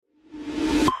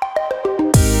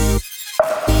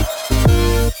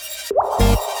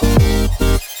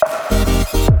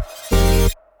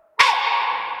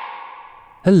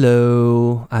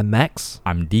Hello, I'm Max,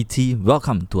 I'm DT.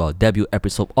 Welcome to our debut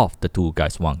episode of the Two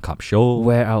Guys One Cup Show.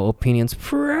 where our opinions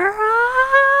probably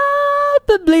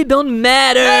don't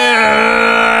matter.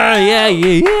 Yeah.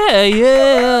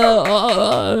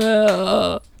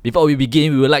 Before we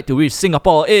begin, we would like to wish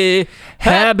Singapore a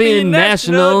Happy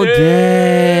National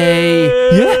Day.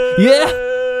 Yeah.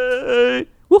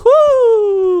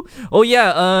 Woohoo! Oh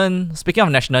yeah, speaking of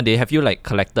National Day, have you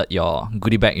collected your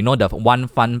goodie bag? You know, the one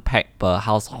fun pack per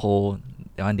household.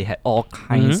 The one they had all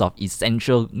kinds of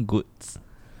essential goods.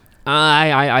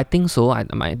 I think so.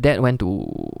 My dad went to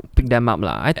pick them up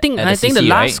lah. I think At the the CC,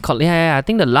 last right? I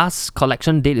think the last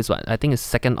collection date is what? I think it's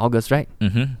 2nd August, right?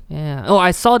 Mm-hmm. Yeah. Oh,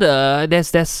 I saw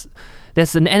there's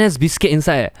an NS biscuit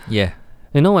inside. Yeah.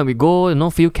 You know, when we go,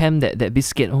 field camp, that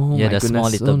biscuit. Oh Yeah, my the goodness, small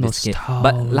little so biscuit.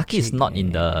 But lucky it's not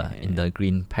in the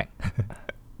green pack.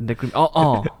 the cream.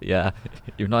 Oh. Yeah.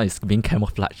 If not, it's being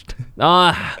camouflaged.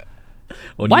 Ah.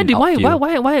 Only in outfield.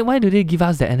 Why do they give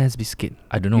us the NS biscuit?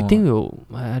 I don't know. You think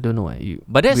I don't know.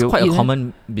 But that's we'll quite a eat it?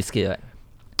 common biscuit, right?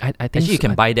 I think Actually, you so.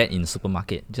 can buy that in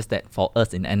supermarket. Just that for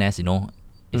us in NS,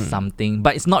 it's something.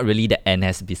 But it's not really the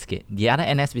NS biscuit. The other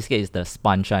NS biscuit is the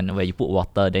sponge one, where you put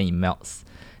water, then it melts.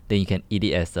 Then you can eat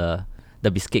it as the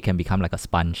biscuit can become like a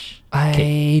sponge. I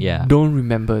cake. Yeah. don't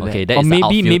remember that. Okay, that or is the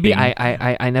outfield maybe thing.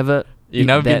 I never. You eat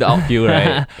never been that. to outfield,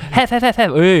 right? have.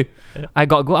 Hey, I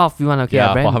got go outfield one. Okay,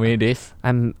 Yeah, very for how many days?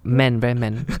 I'm very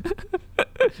man.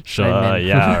 Sure, man.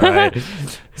 yeah, right.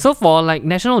 So for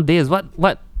National Day,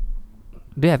 what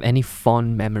do you have any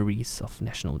fond memories of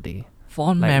National Day?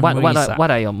 Fond Like memories.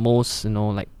 what are your most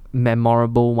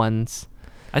memorable ones?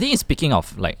 I think speaking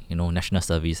of national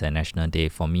service and National Day,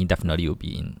 for me definitely would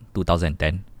be in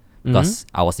 2010 because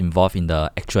I was involved in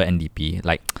the actual NDP.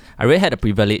 Like I really had the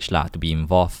privilege to be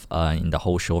involved in the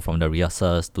whole show, from the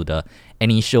rehearsals to the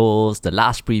any shows, the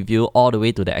last preview, all the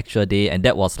way to the actual day, and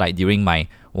that was during my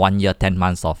 1 year 10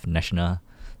 months of national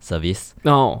service.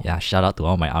 No. Yeah, shout out to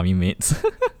all my army mates.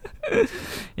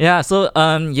 Yeah, so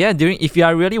during, if you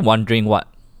are really wondering what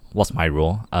was my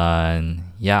role, I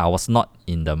was not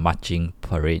in the marching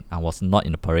parade. I was not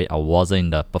in the parade. I wasn't in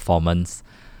the performance.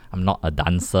 I'm not a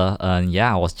dancer.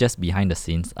 I was just behind the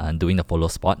scenes doing the follow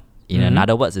spot. In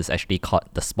other words, it's actually called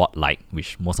the spotlight,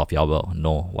 which most of y'all will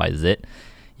know what is it.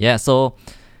 Yeah, so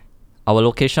our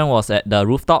location was at the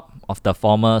rooftop of the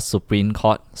former Supreme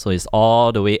Court. So it's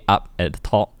all the way up at the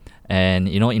top. And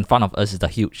in front of us is the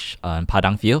huge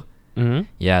Padang field. Mm-hmm.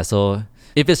 Yeah, so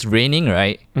if it's raining,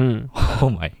 right? Oh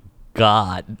my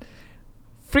god,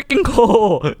 freaking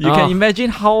cold! You can imagine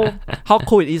how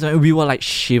cold it is. When we were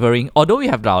shivering, although we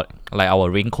have our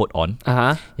raincoat on.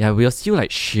 Yeah, we were still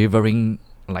shivering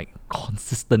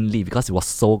consistently because it was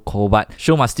so cold. But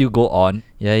show must still go on.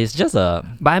 Yeah, it's just a.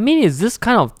 But I mean, it's this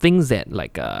kind of things that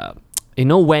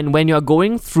when you're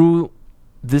going through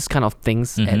this kind of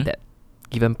things at that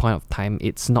given point of time,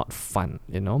 it's not fun,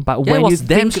 But Yeah, when it was you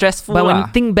damn think, stressful. But when you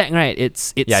think back, right,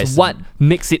 it's what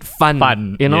makes it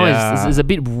fun. Yeah. It's a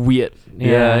bit weird.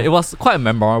 Yeah, it was quite a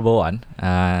memorable one.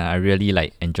 I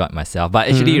really enjoyed myself. But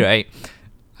actually, right,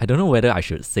 I don't know whether I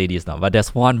should say this now, but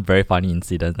there's one very funny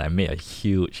incident. I made a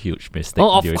huge mistake.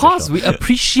 Oh, of during course, the show. we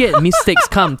appreciate mistakes.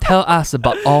 Come, tell us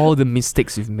about all the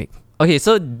mistakes you've made. Okay,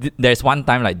 so there's one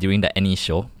time during the NE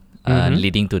show,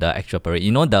 leading to the actual parade.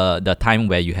 You know the time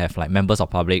where you have members of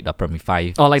public, the Primary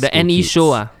 5. Or the school NE kids.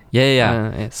 show.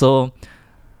 Yeah. Yes. So,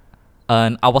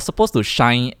 I was supposed to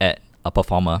shine at a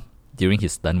performer during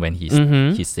his turn when he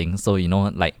sings. So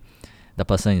the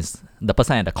person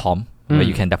at the com where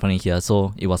you can definitely hear.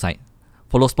 So it was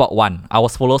follow spot 1. I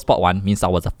was follow spot 1, means I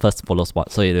was the first follow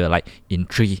spot. So it was in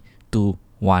 3, 2,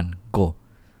 1, go.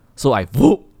 So I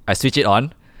switch it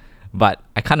on, but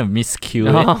I kind of miscue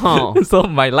it. So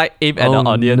my light aimed at the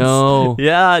audience. No.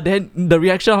 Yeah, then the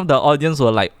reaction of the audience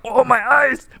were oh my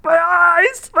eyes. I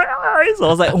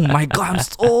was oh my god, I'm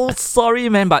so sorry,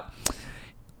 man. But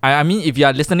I mean, if you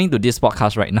are listening to this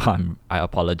podcast right now, I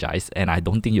apologize, and I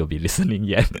don't think you'll be listening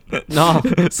yet. No.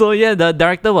 So yeah, the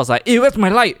director was hey, where's my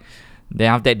light?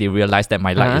 Then after that, they realized that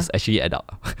my light is actually at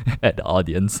the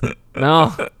audience.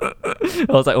 No. I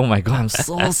was oh my god, I'm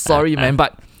so sorry, man.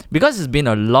 But because it's been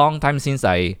a long time since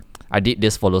I did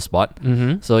this follow spot,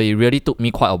 so it really took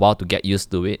me quite a while to get used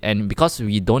to it. And because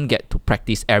we don't get to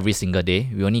practice every single day,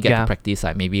 we only get to practice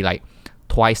maybe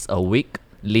twice a week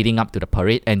leading up to the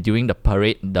parade. And during the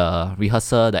parade, the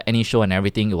rehearsal, the NE show and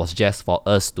everything, it was just for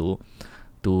us to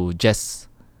just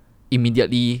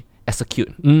immediately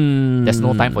execute. There's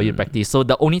no time for you to practice. So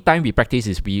the only time we practice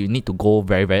is we need to go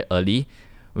very, very early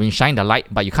when you shine the light,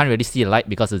 but you can't really see the light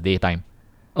because it's daytime.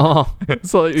 Oh,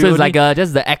 So, so it's like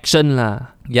just the action lah.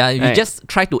 yeah, we Right. just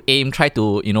try to aim, try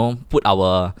to, put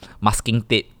our masking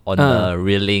tape on the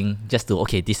railing just to,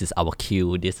 okay, this is our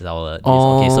cue, this is our, this,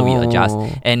 okay, so we adjust.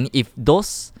 Oh. And if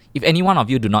any one of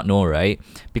you do not know, right,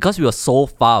 because we were so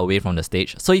far away from the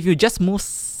stage, so if you just move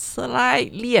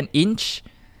slightly an inch,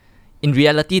 in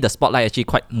reality, the spotlight actually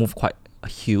move quite a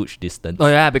huge distance. Oh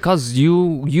yeah, because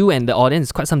you and the audience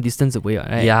is quite some distance away,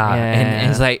 right? Yeah,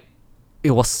 and it's like, it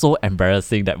was so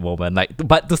embarrassing that moment. Like,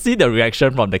 but to see the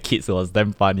reaction from the kids, it was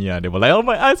damn funny. They were like, "Oh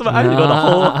my eyes!" The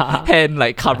whole hand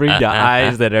like covering their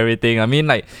eyes and everything. I mean,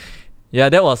 like, yeah,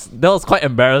 that was quite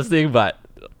embarrassing. But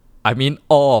I mean,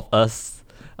 all of us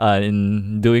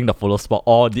in doing the photo spot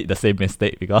all did the same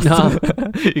mistake because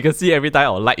you can see every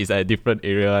time our light is at a different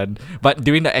area. But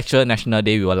during the actual National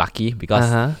Day, we were lucky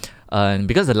because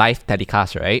the live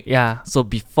telecast, right? Yeah. So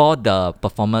before the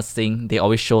performers sing, they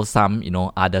always show some,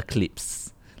 other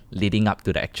clips leading up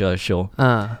to the actual show.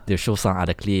 They'll show some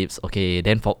other clips. Okay,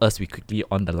 then for us, we quickly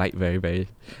on the light very, very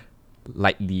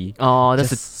lightly. Oh, that's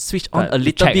just switch on a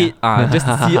little check, bit, just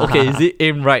to see, okay, is it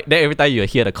aimed right? Then every time you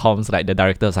hear the comms, like the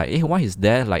director's like, hey, why is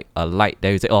there like a light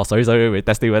there? You say, oh, sorry, we're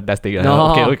testing.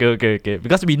 No. Okay.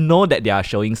 Because we know that they are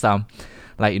showing some,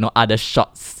 like, other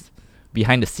shots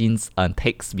behind the scenes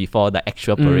takes before the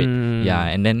actual parade. Yeah,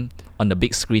 and then on the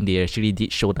big screen, they actually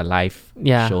did show the live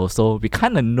show. So we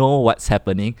kind of know what's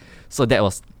happening. So that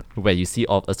was where you see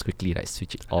all of us quickly like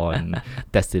switch it on,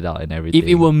 test it out and everything. If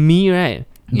it were me, right,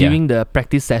 during the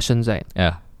practice sessions, right,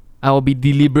 I will be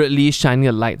deliberately shining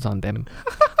the lights on them.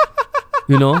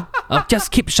 I'll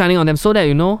just keep shining on them so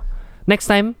that, next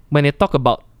time when they talk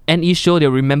about NE show,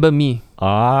 they'll remember me.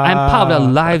 I'm part of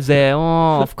their lives there.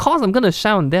 Oh, of course I'm gonna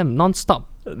shine on them non-stop.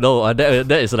 No,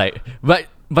 that is like, but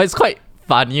it's quite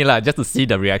funny lah, just to see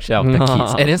the reaction of the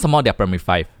kids. And then somehow they're primary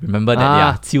 5. Remember that they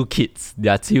are still kids. They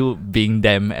are still being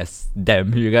them as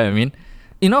them. You get what I mean?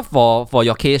 For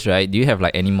your case, right? Do you have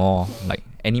like any more like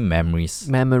any memories?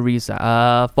 Memories.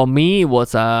 For me, it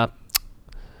was I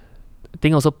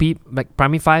think also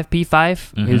primary 5,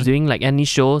 P5. He was doing like any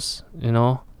shows,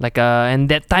 like and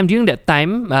during that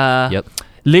time,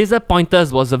 laser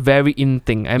pointers was a very in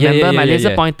thing. I remember my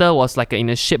laser pointer was like in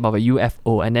the shape of a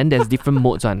UFO, and then there's different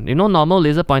modes on. Normal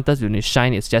laser pointers when you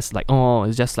shine, it's just like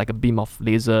it's just like a beam of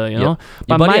laser. But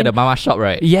you bought it at the mama shop,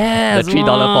 right? Yes, the $3, $4 one,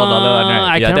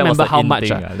 right? I can't remember how much.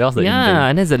 That was the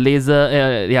and there's a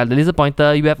laser. The laser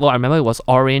pointer UFO. I remember it was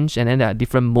orange, and then there are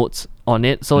different modes on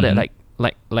it, so that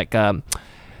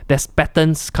there's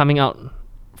patterns coming out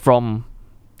from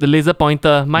the laser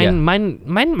pointer. Mine.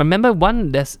 Remember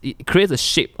it creates a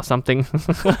shape or something.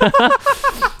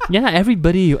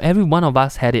 Every one of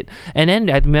us had it. And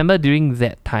then I remember during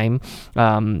that time,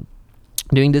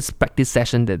 during this practice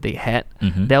session that they had,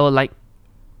 there were like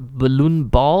balloon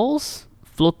balls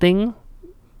floating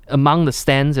among the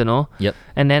stands, Yep.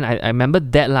 And then I remember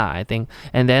that I think.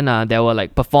 And then there were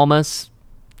like performers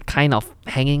kind of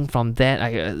hanging from that.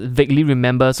 I vaguely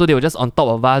remember. So they were just on top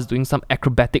of us doing some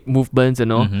acrobatic movements,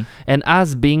 and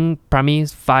us being primary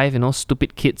 5,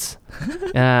 stupid kids.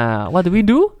 What do we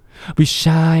do? We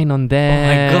shine on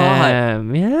them. Oh my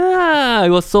god! Yeah, it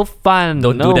was so fun.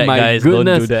 Don't do that, guys.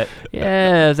 Goodness. Don't do that.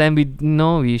 Yes, and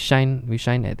we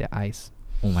shine at their eyes.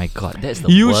 Oh my god, that's the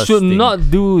You worst should thing.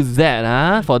 not do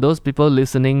that, For those people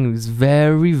listening, it's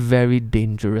very, very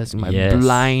dangerous. My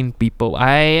blind people.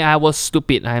 I was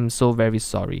stupid. I am so very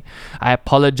sorry. I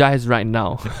apologize right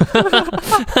now.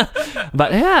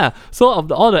 But yeah, so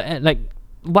of all the like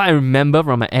what I remember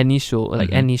from my any show,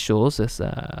 like any shows is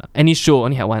any show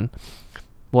only had one,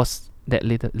 was that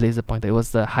laser pointer. It was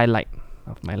the highlight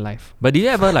of my life. But did you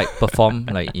ever like perform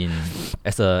like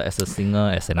as a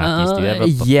singer, as an artist? Do you ever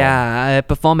perform? Yeah, I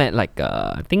performed at like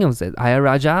I think it was at Ayer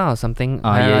Rajah or something. That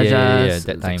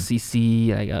time. Like CC,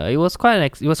 it was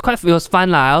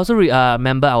fun lah. I also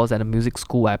remember I was at a music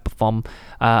school. I performed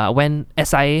when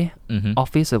SIA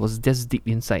office. It was just deep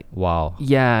inside. Wow.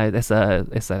 Yeah, it's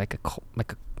like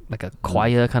a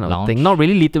choir kind of thing. Not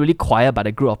really literally choir, but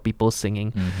a group of people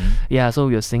singing. Yeah, so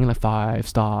we were singing like 5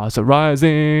 stars are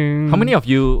rising. How many of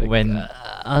you went?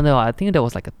 No, I think there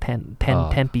was like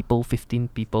 10 people, 15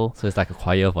 people. So it's like a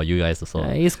choir for you guys also.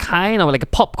 It's kind of like a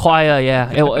pop choir,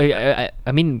 yeah.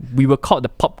 I mean, we were called the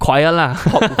pop choir lah.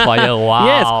 Pop choir, wow.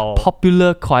 Yes,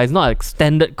 popular choir. It's not like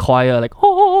standard choir, like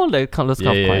like those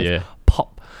kind of choirs. Yeah.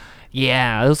 Pop.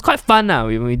 Yeah, it was quite fun now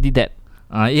when we did that.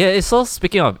 So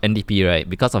speaking of NDP, right,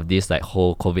 because of this like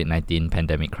whole COVID-19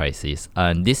 pandemic crisis,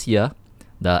 this year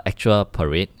the actual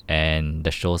parade and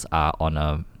the shows are on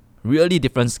a really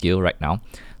different scale right now.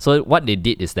 So what they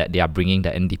did is that they are bringing the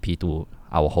NDP to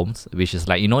our homes, which is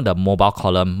like, the mobile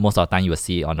column. Most of the time you will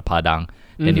see it on the Padang,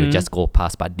 then you just go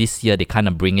past. But this year they kind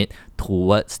of bring it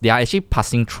towards, they are actually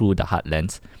passing through the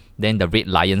heartlands. Then the Red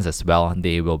Lions as well,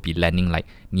 they will be landing like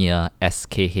near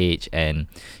SKH and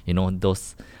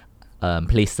those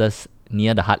places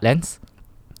near the heartlands.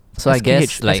 So SKH, I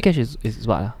guess like SKH is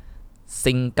what?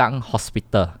 Sengkang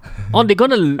Hospital. Oh, they're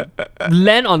gonna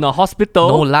land on a hospital?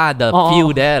 No lah, the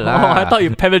field there lah. Oh, I thought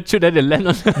you parachute then they land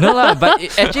on. No lah, but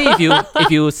actually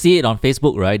if you see it on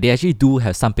Facebook, right, they actually do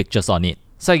have some pictures on it.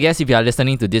 So I guess if you are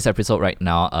listening to this episode right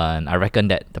now, I reckon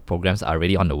that the programs are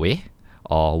already on the way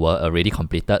or were already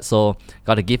completed. So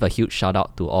gotta give a huge shout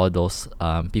out to all those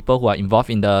people who are involved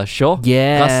in the show.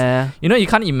 Yeah. Because you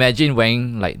can't imagine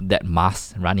wearing like that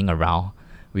mask running around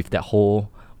with that whole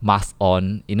mask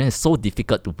on. It's so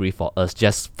difficult to breathe for us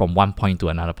just from one point to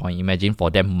another point. Imagine for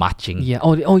them marching. Yeah.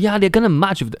 Oh yeah, they're gonna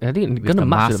march with I think they're gonna the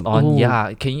march mask with on. Oh.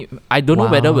 Yeah. Can you? I don't know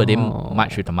whether will they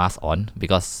march with the mask on,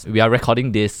 because we are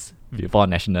recording this before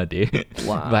National Day.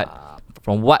 Wow. But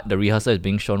from what the rehearsal is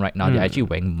being shown right now, they're actually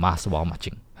wearing masks while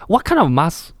marching. What kind of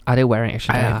mask are they wearing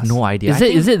actually? I have no idea.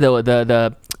 Is it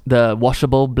the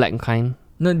washable black kind?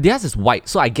 No, theirs is white.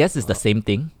 So I guess it's the same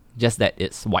thing, just that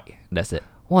it's white. That's it.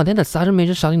 Wow, then the sergeant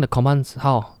major shouting the commands,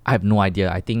 how? I have no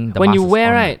idea. I think the when mask you is wear,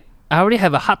 on. right, I already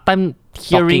have a hard time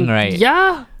hearing. Talking, right?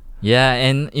 Yeah. Yeah,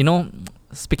 and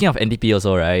speaking of NDP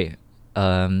also, right?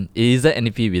 It isn't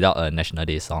NDP without a National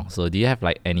Day song. So do you have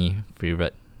like any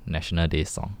favorite National Day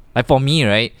song? Like for me,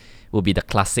 right, will be the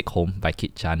classic Home by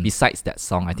Kit Chan. Besides that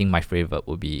song, I think my favorite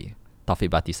would be Taufik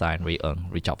Batisah and Ray Ng,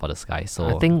 Reach Out for the Sky.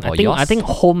 So I think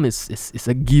Home is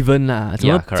a given lah.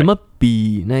 Yeah, correct. 怎么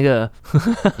比那个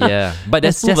Yeah, but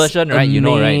there's That's two just versions, right?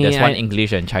 Right? There's one I-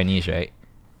 English and Chinese, right?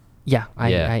 Yeah,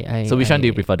 I So which one do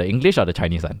you prefer, the English or the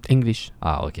Chinese one? English.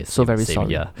 Ah, okay. So very same sorry,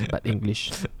 here. but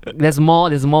English. There's more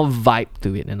vibe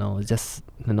to it, It's just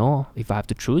if I have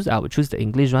to choose, I would choose the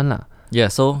English one lah. Yeah.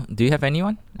 So do you have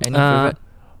anyone? Any favorite?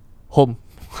 Home.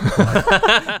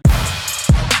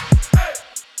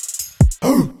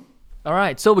 All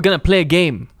right, so we're gonna play a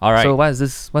game. All right. So what's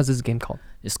this game called?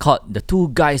 It's called the Two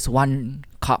Guys One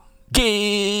Cup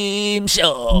Game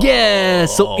Show. Yeah,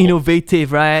 so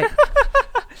innovative, right?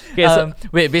 Okay, so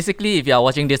Wait, basically, if you are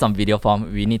watching this on video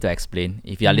form, we need to explain.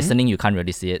 If you are listening, you can't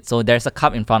really see it. So there's a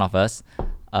cup in front of us,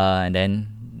 and then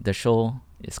the show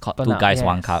is called Two Guys,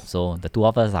 One yes. Cup. So the two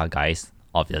of us are guys,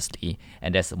 obviously,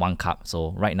 and there's one cup.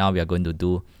 So right now we are going to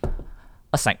do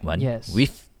a segment Yes.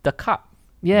 with the cup.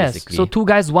 yes, basically. so two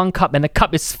guys, one cup, and the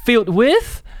cup is filled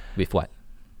with With what?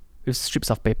 strips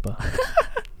of paper.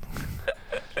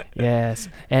 Yes,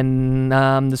 and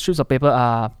the strips of paper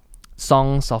are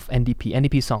songs of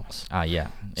NDP songs. Yeah.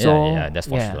 So yeah, that's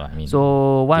for sure. I mean,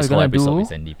 so what this we're whole gonna episode do? is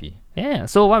NDP. Yeah.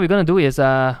 So what we're gonna do is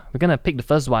we're gonna pick the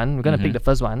first one. We're gonna pick the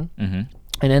first one, Mm-hmm.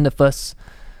 and then the first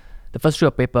strip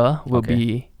of paper will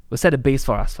Okay. will set a base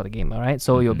for us for the game. All right.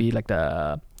 So it'll be like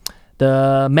the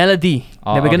melody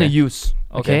Oh, that we're gonna okay. use.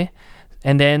 Okay. Okay.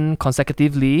 And then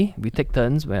consecutively we take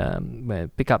turns where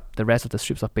pick up the rest of the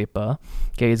strips of paper.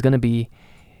 Okay.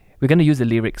 We're gonna use the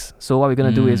lyrics. So what we're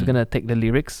gonna do is we're gonna take the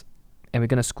lyrics and we're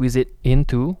gonna squeeze it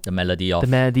into The melody of. the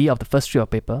melody of the first strip of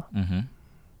paper. Mm-hmm.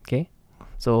 Okay.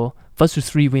 So first to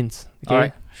three wins. Okay. All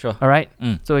right, sure. All right.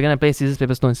 Mm. So we're gonna play scissors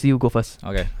paper stone. See who go first,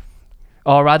 Okay.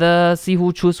 or rather see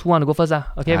who choose who want to go first.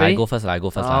 Okay, I ready? go first. I go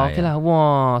first. Okay lah.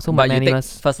 Wow, so But you take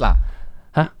magnanimous. first lah.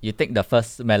 Huh? You take the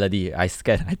first melody. I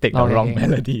scared I take the Okay, wrong okay.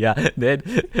 melody. Yeah. then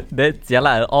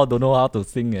I all don't know how to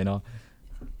sing.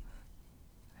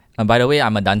 And by the way,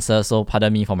 I'm a dancer, so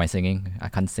pardon me for my singing. I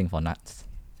can't sing for nuts.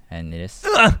 And it is.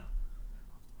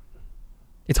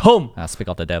 It's home. Speak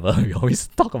of the devil. We always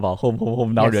talk about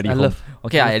home. Now Yes, really I home. love-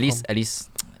 Okay, I love at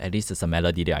least it's a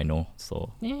melody that I know.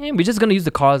 So Yeah, we're just gonna use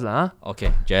the chorus lah.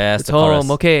 okay, just It's the chorus.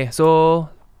 home. Okay, so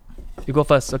you go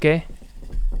first. Okay.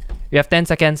 You have 10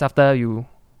 seconds after you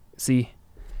see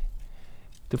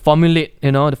to formulate.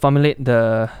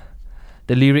 The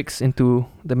lyrics into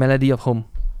the melody of home.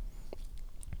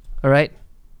 All right.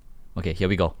 Okay, here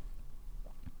we go.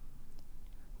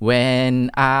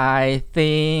 When I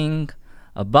think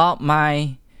about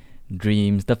my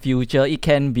dreams, the future it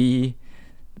can be,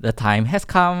 the time has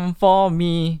come for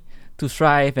me to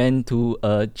strive and to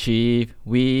achieve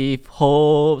with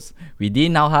hopes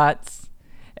within our hearts,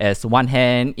 as one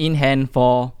hand in hand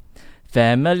for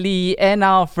family and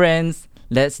our friends.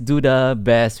 Let's do the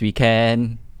best we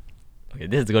can. Okay,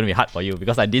 this is going to be hard for you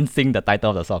because I didn't sing the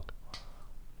title of the song.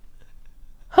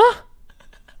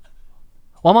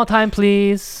 One more time,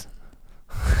 please.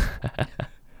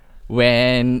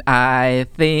 When I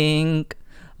think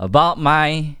about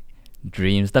my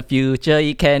dreams, the future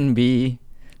it can be,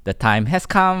 The time has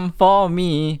come for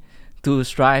me to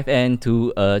strive and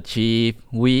to achieve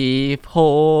with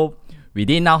hope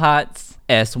within our hearts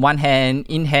as one hand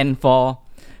in hand for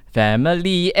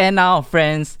family and our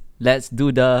friends. Let's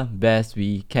do the best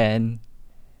we can.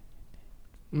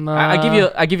 I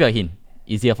give you a hint.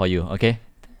 Easier for you, okay?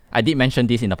 I did mention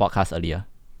this in the podcast earlier.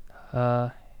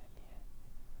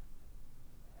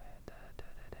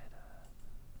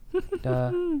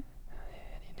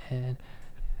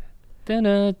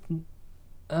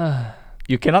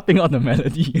 You cannot think of the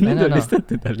melody. You need to listen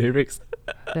to the lyrics.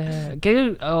 Can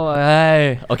you? Oh,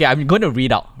 hey. Okay, I'm going to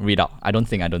read out. I don't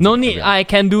think. No need. I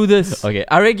can do this. Okay,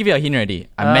 I already give you a hint already.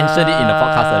 I mentioned it in the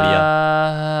podcast earlier.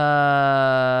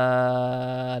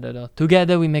 I don't know.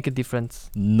 Together we make a difference.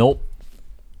 Nope.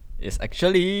 It's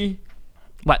actually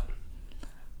what?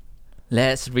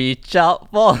 Let's reach out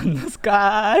for the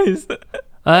skies.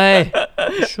 Hey,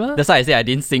 sure. That's why I say I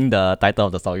didn't sing the title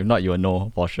of the song. If not, you will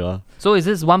know for sure. So is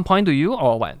this 1 point to you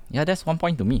or what? Yeah, that's 1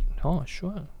 point to me. Oh,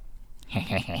 sure.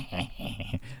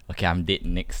 Okay, I'm dead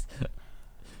next.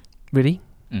 Really?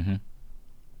 Mm-hmm.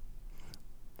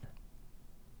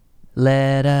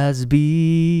 Let us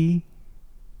be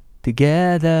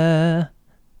together,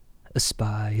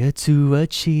 aspire to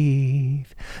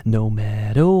achieve, no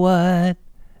matter what,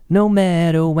 no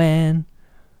matter when,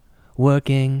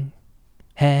 working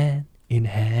hand in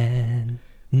hand.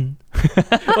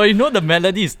 Oh, you know the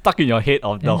melody is stuck in your head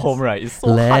of the home, right? It's so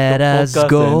hard Let to us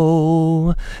focus.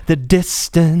 go the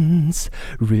distance,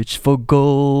 reach for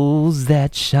goals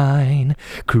that shine,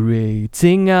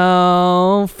 creating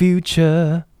our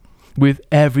future with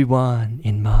everyone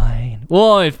in mind.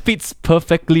 Whoa, it fits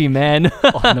perfectly, man.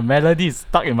 Oh, the melody is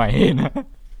stuck in my head.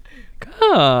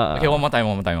 Okay, one more time.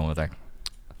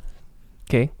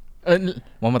 Okay.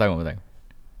 One more time.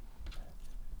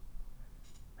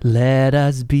 Let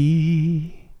us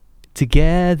be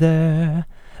together,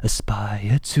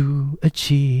 aspire to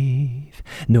achieve,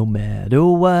 no matter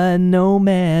what, no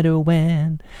matter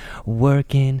when,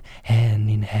 working hand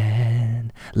in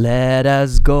hand. Let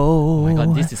us go. Oh my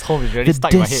god, this is home is really the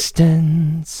stuck in my head.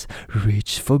 distance,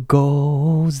 reach for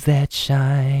goals that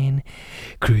shine,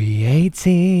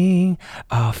 creating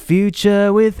our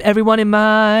future with everyone in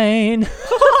mind.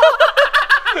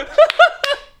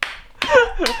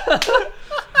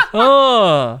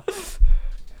 Oh,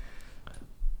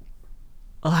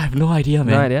 I have no idea,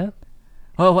 man. no idea.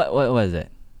 What is it?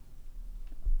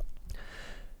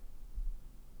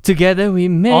 Together we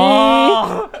make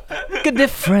Oh! a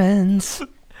difference.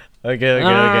 Okay.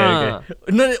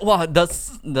 No, wow, the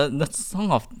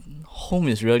song of home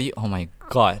is really, oh my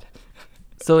god.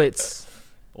 So it's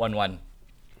 1-1. Alright,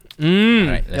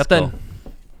 Alright, your let's turn. go.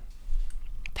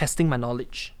 Testing my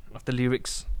knowledge of the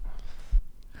lyrics.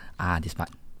 This part.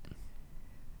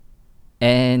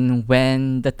 And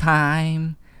when the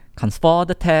time comes for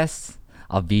the test,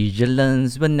 our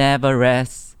vigilance will never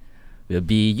rest. We'll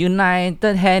be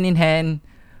united hand in hand.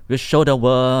 We'll show the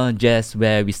world just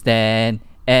where we stand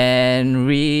and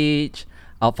reach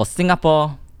out for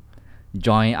Singapore.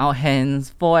 Join our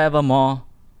hands forevermore.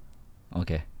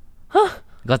 Okay. Huh?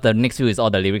 Because the next few is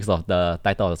all the lyrics of the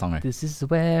title of the song, right? This is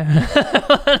where.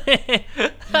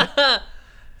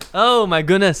 Oh my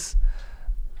goodness.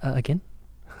 Again?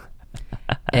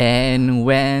 And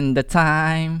when the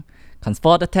time comes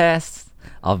for the test,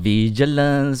 our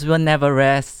vigilance will never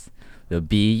rest. We'll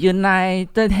be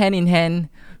united hand in hand.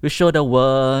 We'll show the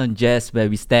world just where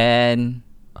we stand.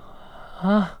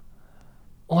 Huh?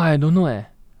 Oh, I don't know.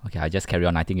 Okay, I just carry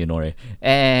on. I think you know, right?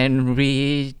 And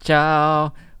reach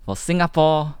out for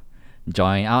Singapore.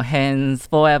 Join our hands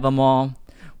forevermore.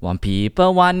 One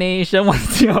people, one nation, one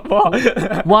Singapore.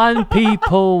 One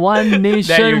people, one There you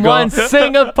nation, go. one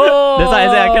Singapore. That's why I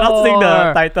said I cannot sing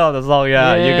the title of the song.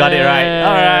 Yeah, you got it right.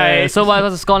 All right. So what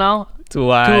was the score now?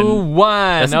 2-1.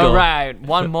 2-1. Let's go. All right.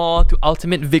 One more to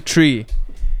ultimate victory.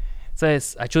 So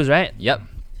I choose, right? Yep.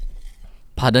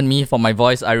 Pardon me for my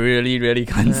voice. I really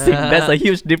can't sing. There's a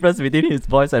huge difference between his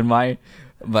voice and mine.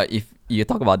 But if you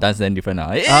talk about dance, then different now.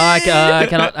 I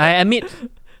cannot. I admit.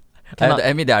 I have to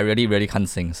admit that I really can't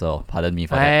sing. So pardon me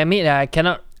for I that. admit that I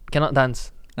cannot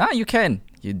dance. You can.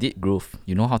 You did groove.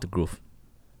 You know how to groove.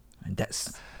 And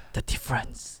that's the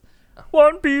difference.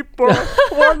 One people,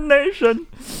 one nation.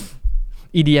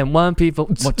 EDM, one people,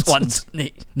 One Dubstep.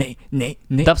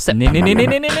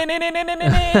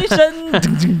 nation.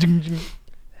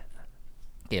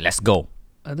 Okay, let's go.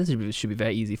 This should be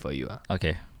very easy for you.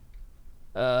 Okay.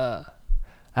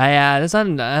 This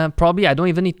one probably I don't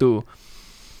even need to.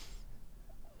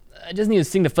 I just need to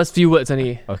sing the first few words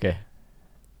only. Okay.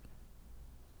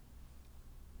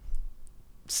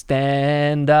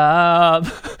 Stand up,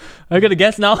 Are you gonna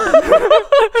guess now?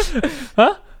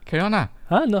 Huh? Carry on.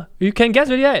 Huh? No. You can guess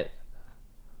already, right?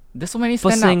 There's so many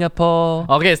For stand up. Singapore.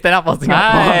 Okay, stand up for Singapore.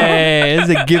 Aye, it's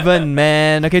a given,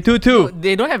 man. Okay, 2-2.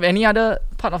 They don't have any other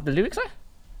part of the lyrics, right?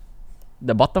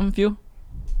 The bottom few?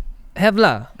 Have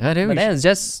lah. Yeah, But then it's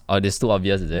just... Oh, this too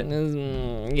obvious, is it?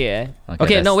 yeah. Okay,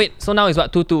 Okay, no, let's- wait. So now it's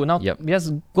what? 2-2. Now Yep. we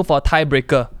just go for a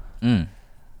tiebreaker.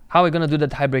 How are we gonna do the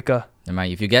tiebreaker? Never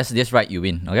mind, if you guess this right, you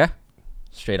win, okay?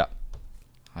 Straight up.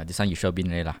 This one you sure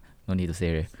been lah. No need to say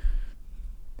it.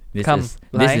 This Come, is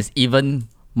lie. this is even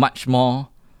much more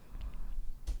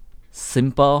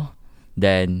simple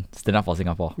than Stand Up for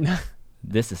Singapore.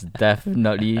 This is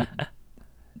definitely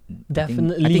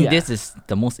Definitely. I think this is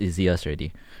the most easiest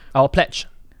already. Our pledge.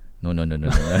 No.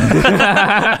 Just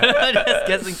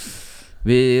guessing.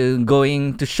 We're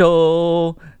going to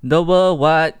show the world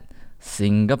what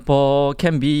Singapore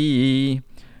can be.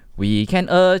 We can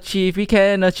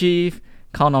achieve.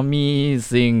 Count on me,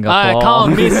 Singapore. Count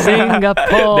on me,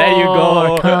 Singapore. There you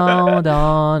go. Count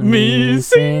on me,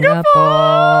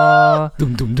 Singapore.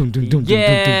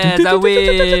 Yes, I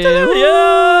win.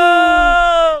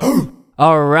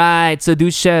 Alright, so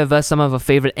do share with us some of our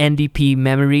favorite NDP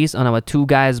memories on our Two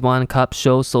Guys One Cup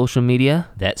show social media.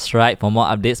 That's right. For more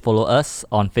updates, follow us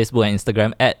on Facebook and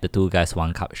Instagram at the Two Guys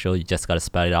One Cup Show. You just gotta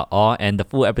spell it out all. And the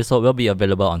full episode will be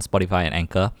available on Spotify and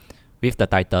Anchor with the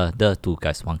title The Two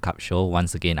Guys One Cup Show.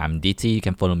 Once again, I'm DT. You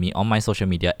can follow me on my social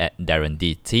media at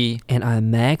DarrenDT. And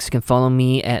I'm Max. You can follow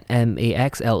me at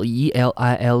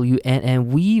MAXLEELILUN,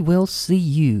 and we will see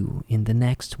you in the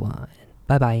next one.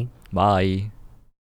 Bye-bye. Bye.